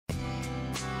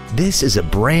This is a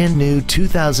brand new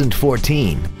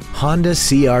 2014 Honda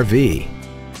CR-V.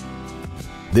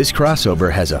 This crossover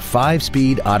has a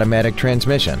 5-speed automatic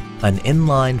transmission, an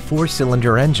inline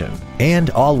 4-cylinder engine, and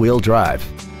all-wheel drive.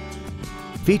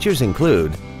 Features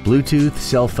include Bluetooth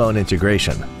cell phone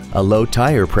integration, a low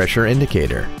tire pressure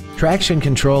indicator, traction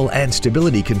control and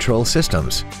stability control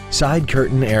systems, side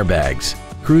curtain airbags,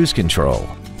 cruise control,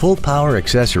 full power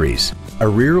accessories, a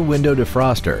rear window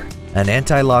defroster, an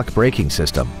anti-lock braking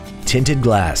system, tinted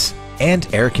glass, and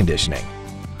air conditioning.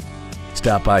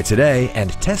 Stop by today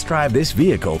and test drive this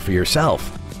vehicle for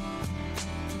yourself.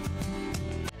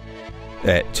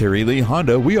 At Terry Lee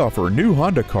Honda, we offer new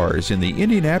Honda cars in the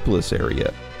Indianapolis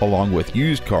area, along with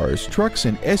used cars, trucks,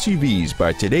 and SUVs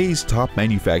by today's top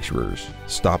manufacturers.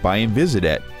 Stop by and visit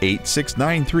at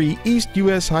 8693 East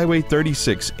US Highway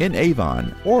 36 in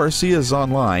Avon, or see us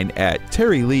online at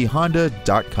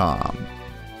terryleehonda.com.